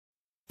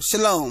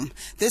Shalom.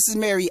 This is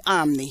Mary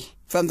Omni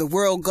from the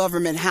World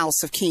Government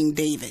House of King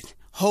David,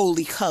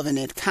 Holy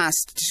Covenant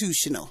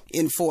Constitutional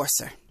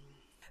Enforcer.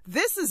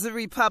 This is a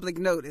Republic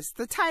Notice.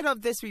 The title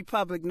of this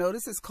Republic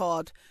Notice is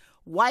called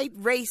White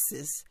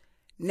Races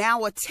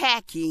Now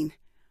Attacking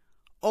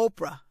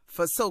Oprah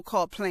for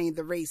so-called playing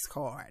the race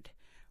card.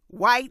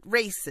 White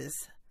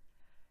races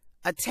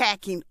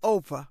attacking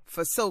Oprah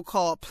for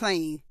so-called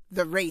playing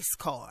the race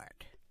card.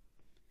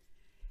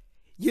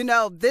 You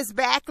know, this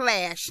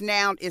backlash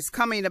now is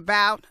coming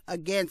about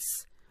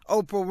against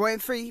Oprah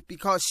Winfrey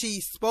because she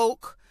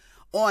spoke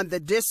on the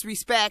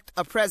disrespect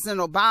of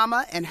President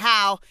Obama and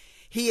how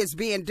he is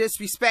being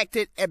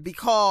disrespected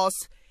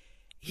because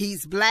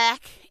he's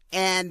black,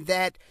 and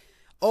that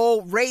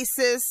old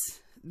races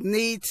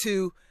need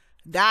to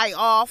die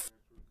off.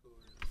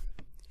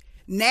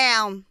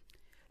 Now,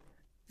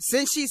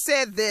 since she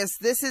said this,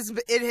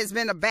 it has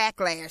been a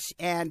backlash,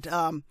 and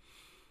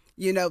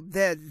you know,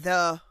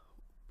 the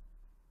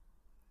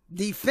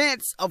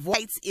defense of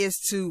whites is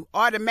to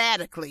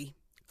automatically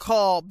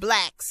call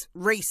blacks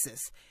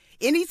racist.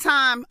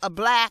 Anytime a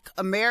black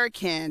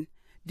American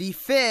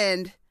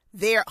defend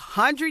their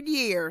 100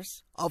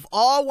 years of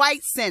all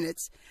white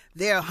senates,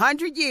 their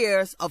 100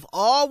 years of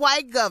all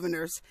white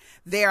governors,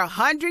 their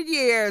 100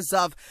 years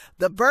of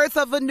the birth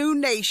of a new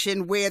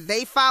nation where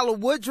they follow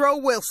Woodrow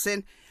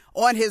Wilson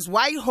on his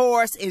white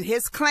horse in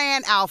his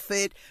Klan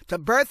outfit to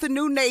birth a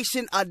new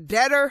nation, a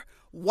debtor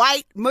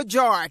white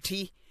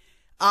majority,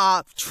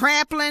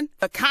 trampling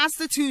the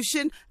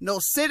Constitution, no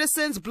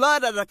citizens,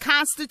 blood of the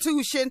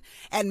Constitution,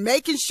 and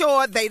making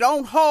sure they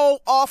don't hold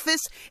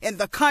office in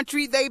the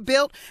country they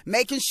built,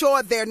 making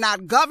sure they're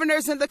not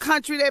governors in the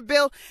country they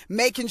built,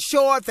 making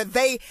sure that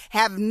they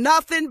have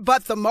nothing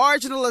but the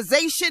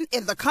marginalization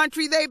in the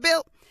country they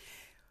built.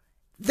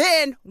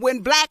 Then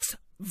when blacks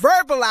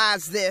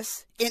verbalize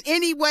this in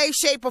any way,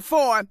 shape, or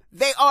form,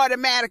 they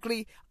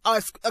automatically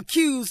are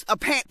accused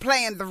of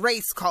playing the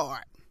race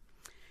card.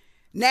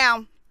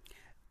 Now,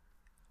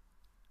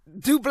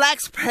 do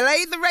blacks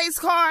play the race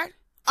card?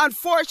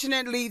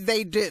 Unfortunately,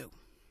 they do.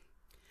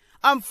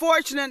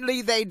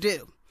 Unfortunately, they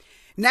do.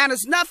 Now,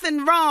 there's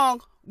nothing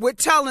wrong with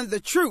telling the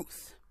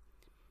truth.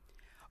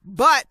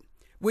 But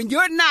when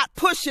you're not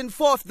pushing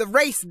forth the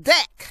race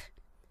deck,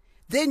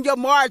 then you're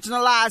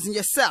marginalizing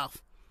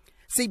yourself.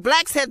 See,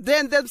 blacks have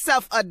done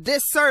themselves a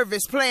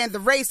disservice playing the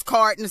race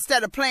card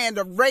instead of playing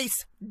the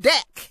race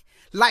deck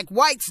like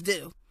whites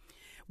do.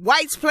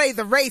 Whites play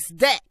the race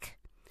deck.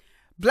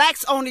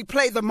 Blacks only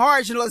play the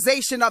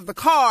marginalization of the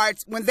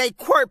cards when they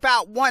quirp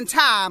out one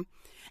time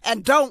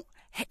and don't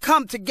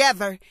come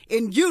together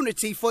in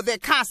unity for their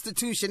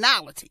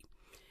constitutionality.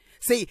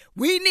 See,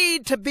 we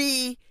need to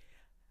be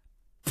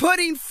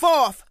putting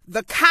forth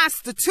the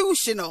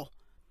constitutional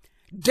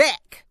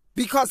deck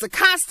because the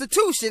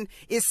Constitution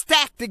is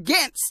stacked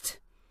against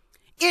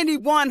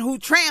anyone who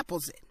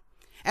tramples it.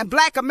 And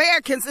black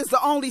Americans is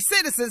the only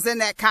citizens in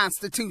that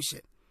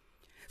Constitution.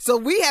 So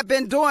we have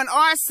been doing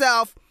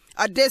ourselves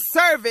a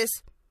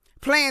disservice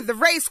playing the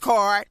race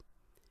card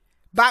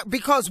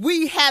because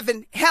we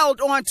haven't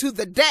held on to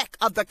the deck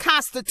of the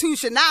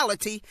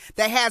constitutionality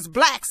that has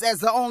blacks as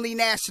the only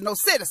national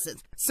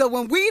citizens. So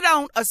when we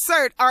don't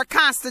assert our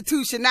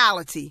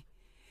constitutionality,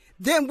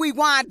 then we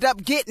wind up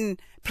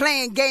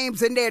playing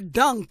games in their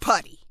dung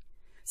putty.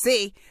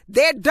 See,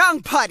 they're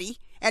dung putty,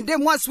 and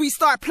then once we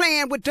start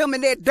playing with them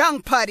in their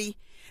dung putty,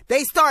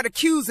 they start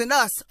accusing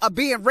us of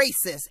being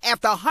racist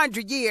after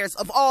 100 years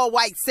of all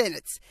white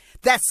senates.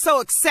 That's so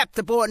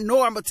acceptable and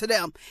normal to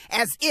them,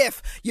 as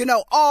if, you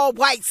know, all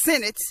white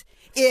senates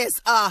is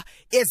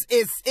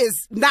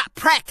not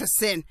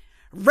practicing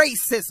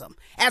racism,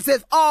 as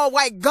if all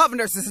white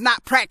governors is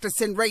not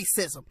practicing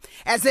racism,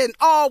 as in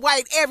all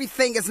white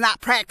everything is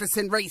not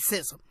practicing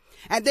racism.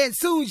 And then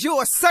soon as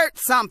you assert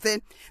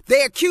something,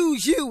 they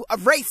accuse you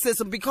of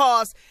racism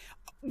because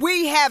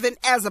we haven't,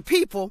 as a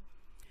people,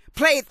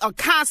 played a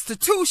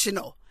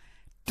constitutional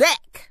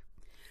deck.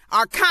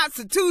 Our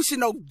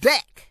constitutional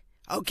deck.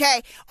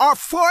 Okay, our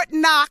Fort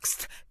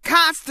Knox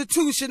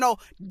constitutional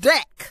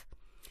deck.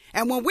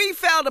 And when we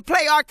fail to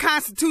play our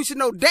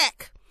constitutional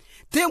deck,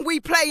 then we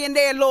play in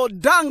their little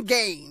dung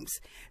games.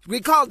 We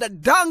call the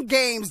dung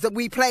games that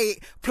we play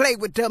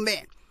with them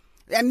in.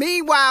 And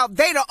meanwhile,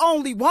 they the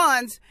only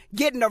ones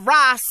getting the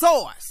raw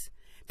sauce.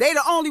 They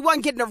the only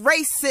one getting a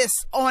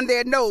racist on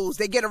their nose.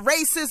 They get a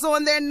racist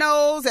on their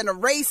nose and a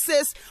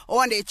racist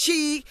on their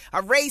cheek,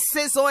 a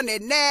racist on their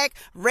neck,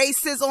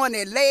 racist on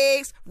their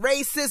legs,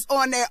 racist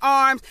on their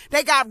arms.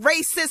 They got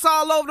racists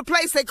all over the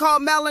place they call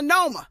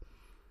melanoma.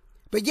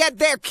 But yet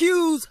they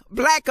accuse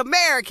black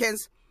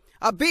Americans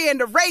of being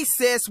the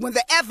racist when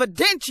the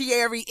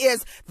evidentiary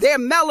is their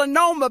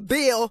melanoma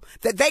bill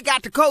that they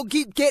got to go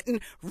keep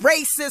getting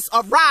racist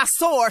or raw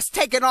sores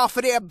taken off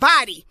of their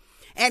body.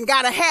 And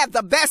gotta have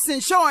the best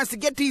insurance to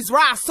get these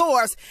raw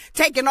sores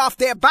taken off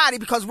their body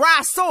because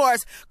raw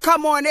sores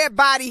come on their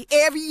body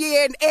every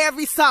year and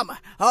every summer,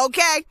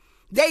 okay?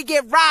 They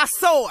get raw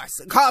sores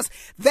because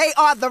they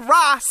are the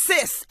raw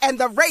cis and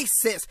the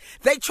racist.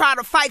 They try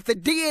to fight the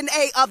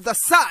DNA of the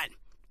sun.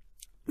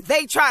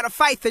 They try to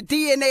fight the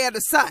DNA of the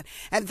sun,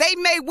 and they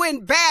may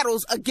win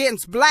battles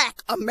against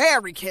black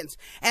Americans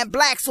and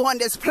blacks on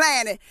this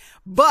planet,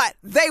 but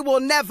they will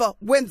never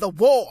win the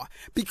war,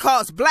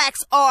 because blacks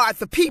are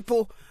the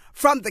people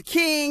from the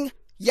King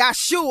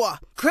Yahshua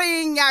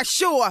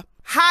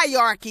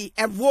hierarchy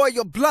and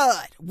royal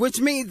blood,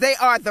 which means they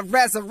are the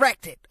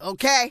resurrected,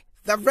 okay?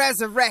 The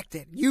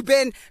resurrected. You've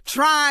been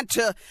trying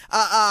to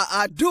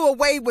do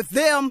away with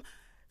them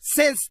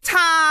since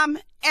time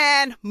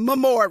and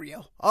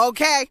memorial,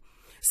 okay?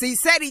 See, he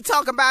said he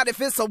talking about if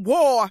it's a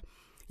war,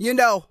 you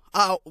know,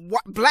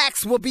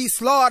 blacks will be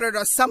slaughtered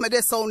or some of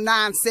this old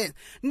nonsense.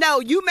 No,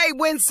 you may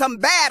win some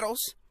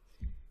battles.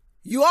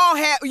 You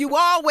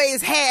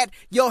always had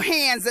your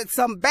hands at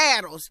some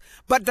battles,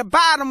 but the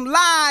bottom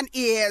line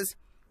is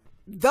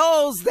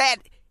those that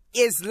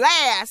is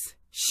last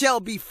shall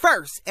be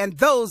first, and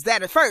those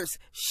that are first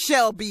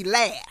shall be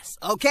last,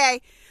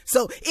 okay?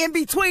 So in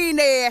between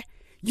there,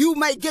 you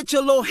may get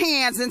your little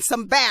hands in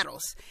some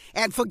battles,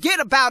 and forget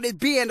about it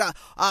being a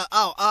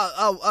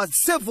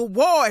civil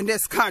war in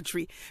this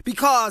country,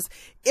 because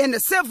in the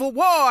Civil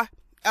War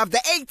of the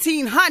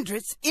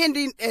 1800s,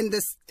 ending in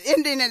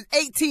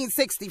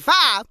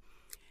 1865,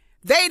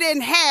 they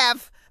didn't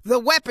have the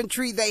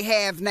weaponry they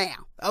have now,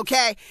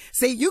 okay?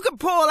 See, you can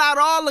pull out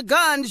all the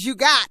guns you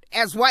got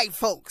as white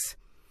folks,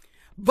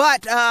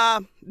 but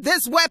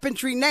this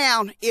weaponry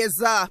now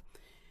is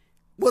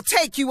will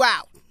take you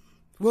out.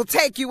 Will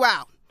take you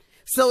out.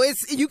 So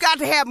you got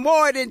to have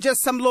more than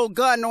just some little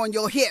gun on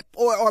your hip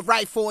or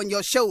rifle on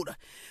your shoulder.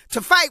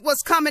 To fight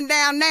what's coming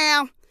down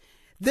now,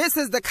 this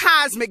is the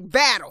cosmic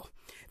battle.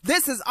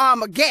 This is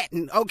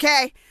Armageddon,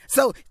 okay?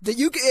 So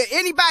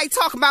anybody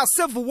talking about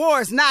civil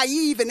war is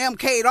naive and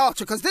MK'd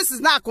Ultra, because this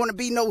is not going to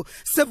be no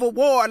civil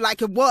war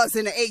like it was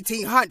in the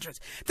 1800s.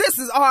 This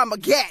is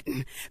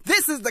Armageddon.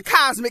 This is the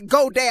cosmic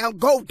go down,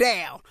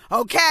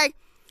 okay?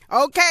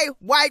 Okay,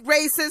 white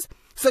racists.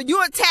 So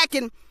you're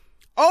attacking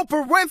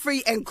Oprah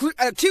Winfrey and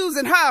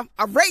accusing her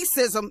of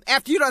racism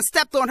after you done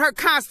stepped on her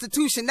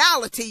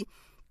constitutionality.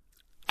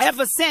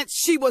 Ever since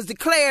she was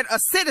declared a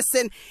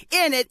citizen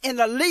in it, in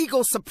the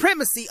legal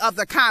supremacy of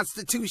the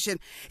Constitution,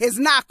 is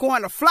not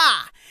going to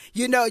fly.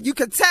 You know, you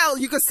can tell,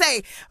 you can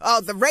say,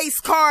 the race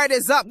card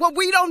is up. Well,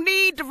 we don't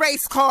need the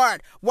race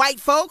card, white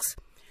folks,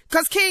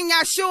 because King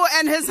Yahshua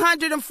and his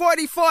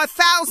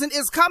 144,000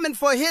 is coming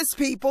for his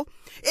people.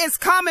 It's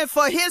coming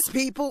for his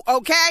people,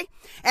 okay?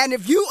 And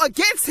if you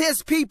against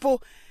his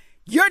people,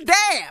 you're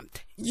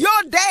damned. You're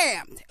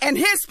damned. And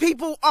his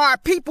people are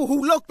people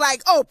who look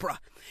like Oprah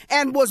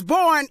and was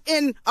born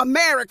in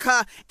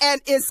America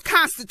and is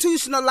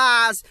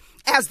constitutionalized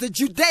as the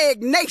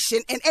Judaic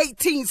nation in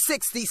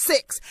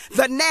 1866,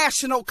 the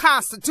national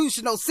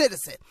constitutional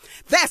citizen.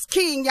 That's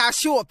King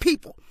Yahshua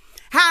people.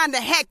 How in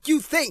the heck you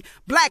think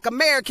black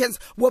Americans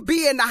will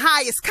be in the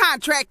highest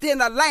contract in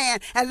the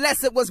land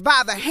unless it was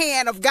by the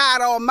hand of God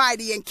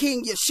Almighty and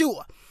King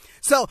Yeshua?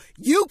 So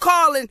you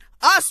calling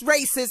us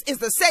racist is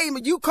the same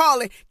as you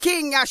calling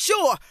King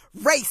Yahshua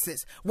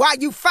racist while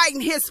you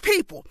fighting his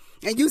people.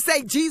 And you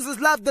say Jesus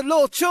loved the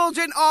little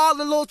children, all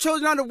the little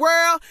children of the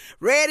world,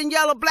 red and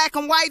yellow, black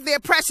and white,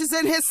 they're precious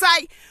in his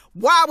sight.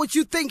 Why would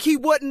you think he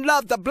wouldn't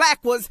love the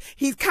black ones?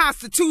 He's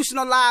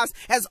constitutionalized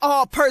as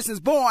all persons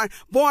born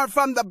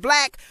from the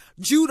black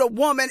Judah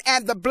woman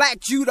and the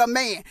black Judah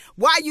man.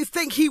 Why you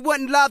think he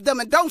wouldn't love them?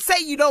 And don't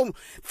say you don't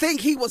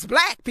think he was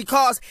black,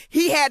 because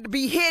he had to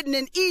be hidden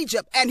in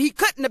Egypt, and he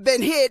couldn't have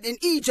been hid in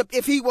Egypt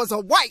if he was a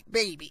white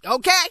baby,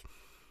 okay?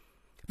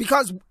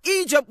 Because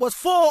Egypt was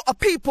full of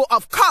people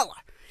of color.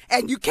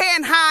 And you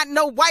can't hide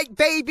no white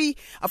baby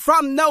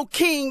from no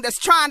king that's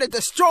trying to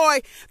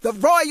destroy the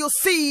royal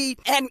seed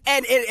and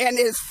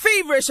is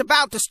feverish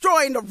about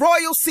destroying the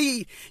royal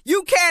seed.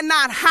 You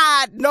cannot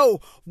hide no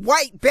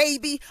white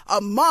baby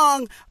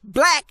among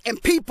black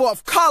and people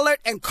of color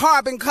and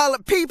carbon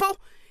colored people.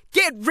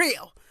 Get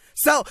real.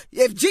 So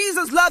if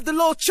Jesus loved the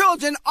little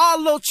children,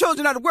 all little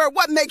children of the world,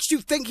 what makes you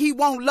think he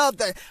won't love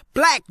the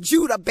black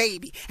Judah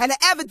baby? And the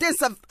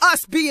evidence of us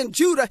being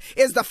Judah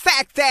is the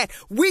fact that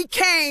we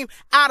came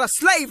out of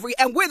slavery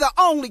and we're the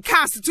only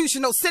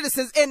constitutional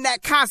citizens in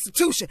that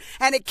constitution.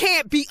 And it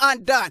can't be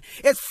undone.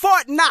 It's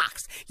Fort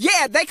Knox.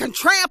 Yeah, they can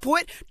trample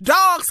it.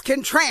 Dogs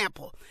can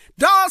trample.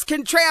 Dogs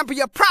can trample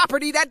your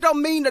property. That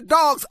don't mean the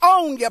dogs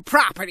own your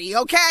property,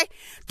 okay?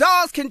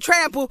 Dogs can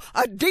trample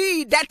a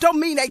deed. That don't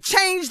mean they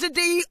changed the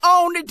deed,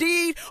 own the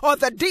deed, or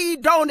the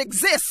deed don't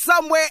exist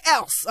somewhere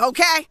else,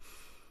 okay?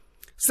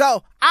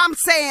 So I'm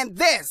saying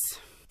this.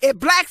 If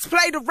blacks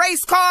play the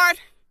race card,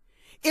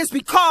 it's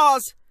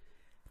because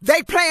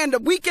they playing the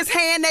weakest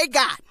hand they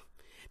got.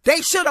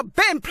 They should have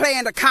been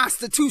playing the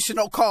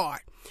constitutional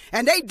card.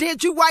 And they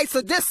did you whites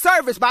a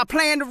disservice by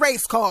playing the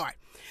race card.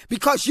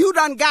 Because you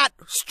done got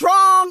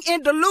strong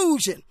in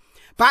delusion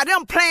by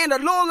them playing a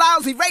little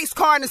lousy race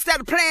card instead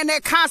of playing their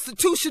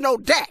constitutional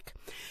deck.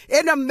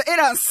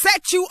 It'll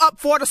set you up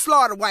for the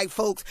slaughter, white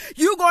folks.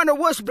 You going to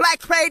wish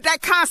blacks paid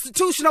that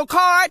constitutional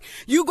card.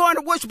 You going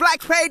to wish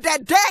blacks paid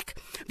that deck,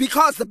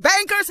 because the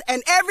bankers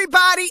and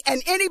everybody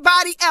and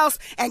anybody else,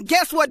 and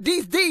guess what?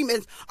 These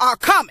demons are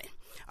coming.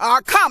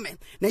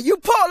 Now you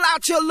pull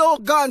out your little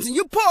guns and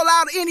you pull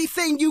out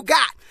anything you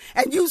got,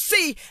 and you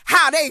see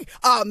how they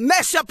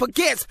mesh up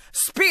against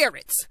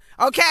spirits.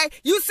 Okay?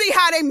 You see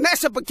how they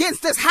mesh up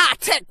against this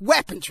high-tech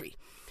weaponry.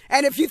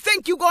 And if you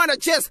think you're going to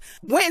just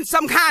win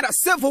some kind of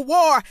civil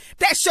war,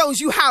 that shows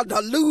you how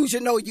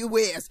delusional you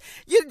is.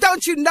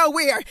 Don't you know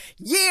we're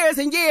years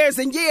and years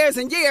and years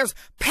and years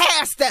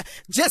past the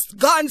just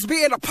guns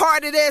being a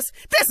part of this?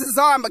 This is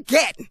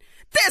Armageddon.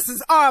 This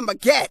is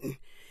Armageddon.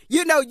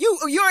 You know,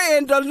 you're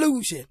in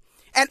delusion.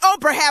 And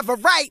Oprah have a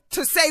right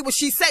to say what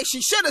she said.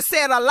 She should have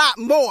said a lot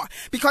more,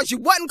 because you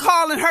wasn't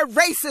calling her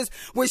racist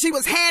when she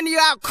was handing you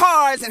out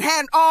cards and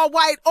had an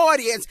all-white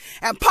audience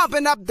and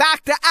pumping up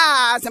Dr.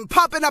 Oz and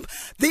pumping up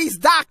these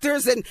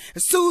doctors and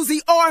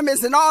Susie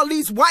Ormans and all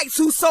these whites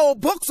who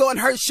sold books on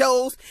her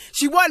shows.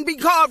 She wasn't be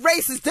called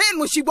racist then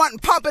when she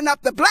wasn't pumping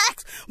up the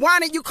blacks. Why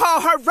didn't you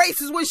call her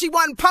racist when she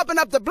wasn't pumping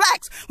up the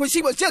blacks, when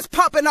she was just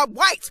pumping up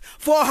whites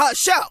for her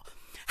show?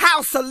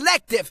 How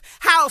selective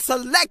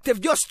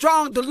your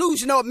strong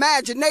delusional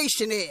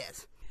imagination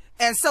is.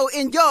 And so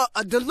in your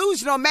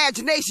delusional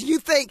imagination, you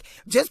think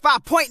just by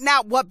pointing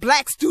out what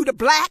blacks do to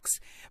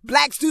blacks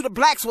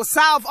will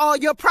solve all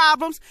your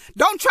problems.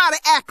 Don't try to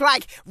act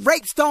like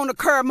rapes don't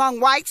occur among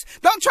whites.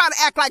 Don't try to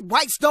act like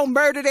whites don't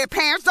murder their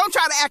parents. Don't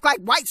try to act like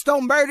whites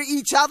don't murder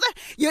each other,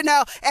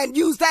 and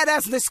use that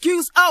as an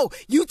excuse. Oh,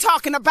 you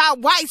talking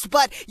about whites,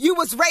 but you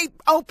was raped,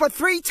 Oprah,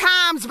 3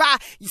 times by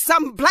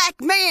some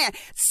black man.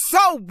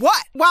 So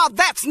what? While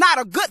that's not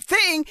a good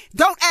thing,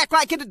 don't act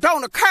like it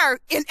don't occur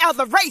in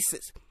other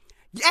races.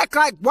 You act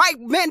like white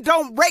men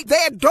don't rape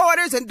their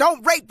daughters and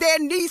don't rape their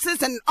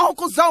nieces, and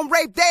uncles don't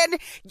rape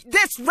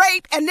this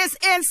rape and this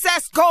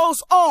incest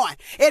goes on.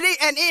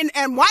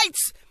 And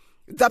whites,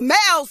 the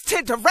males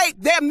tend to rape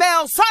their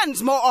male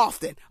sons more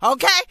often,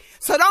 okay?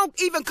 So don't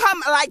even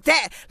come like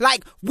that,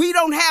 like we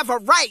don't have a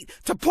right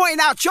to point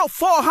out your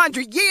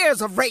 400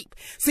 years of rape.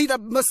 See, the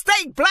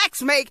mistake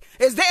blacks make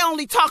is they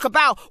only talk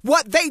about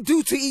what they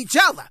do to each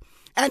other.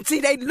 And see,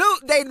 they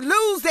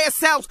lose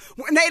themselves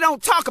when they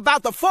don't talk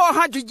about the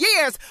 400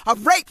 years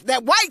of rape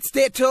that whites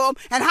did to them,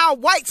 and how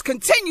whites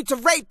continue to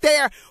rape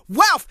their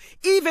wealth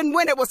even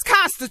when it was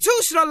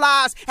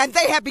constitutionalized and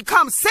they had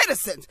become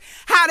citizens.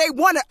 How they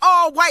wanted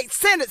all white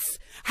senators,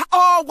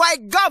 all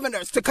white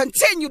governors to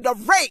continue to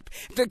rape,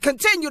 to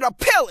continue to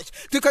pillage,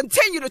 to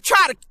continue to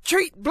try to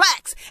treat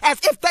blacks as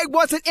if they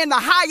wasn't in the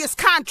highest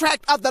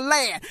contract of the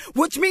land,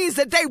 which means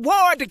that they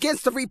warred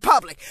against the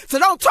Republic. So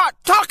don't start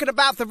talking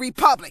about the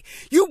Republic.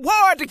 You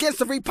warred against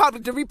the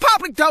Republic. The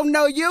Republic don't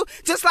know you,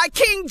 just like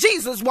King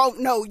Jesus won't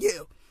know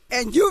you.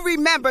 And you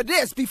remember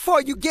this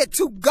before you get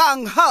too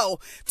gung-ho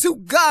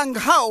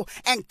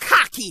and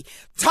cocky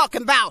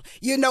talking about,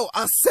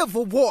 a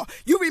civil war.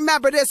 You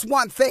remember this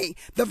one thing.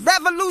 The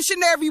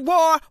Revolutionary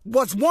War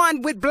was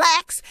won with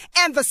blacks,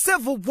 and the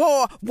Civil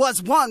War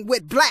was won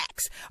with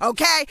blacks.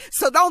 Okay?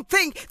 So don't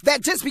think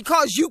that just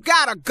because you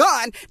got a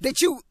gun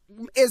that you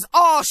is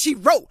all she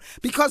wrote,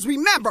 because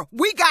remember,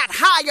 we got a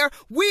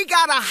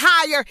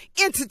higher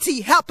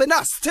entity helping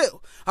us too.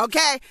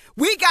 Okay?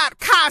 We got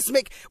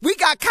cosmic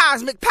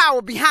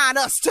power behind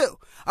us too.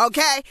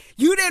 Okay?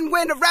 You didn't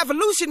win the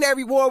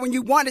Revolutionary War when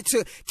you wanted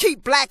to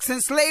keep blacks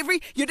in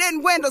slavery. You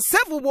didn't win the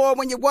Civil War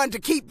when you wanted to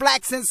keep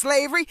blacks in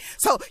slavery.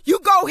 So you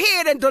go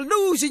ahead and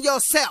delusion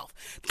yourself,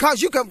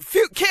 because you can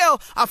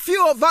kill a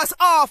few of us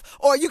off,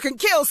 or you can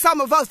kill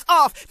some of us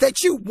off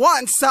that you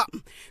won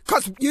something.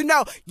 Because,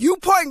 you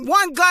point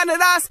one gun at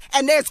us,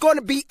 and there's going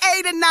to be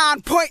 8 or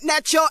 9 pointing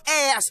at your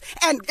ass,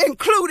 and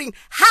including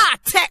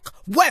high-tech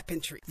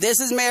weaponry. This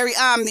is Mary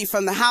Omni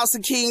from the House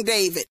of King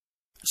David.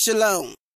 Shalom.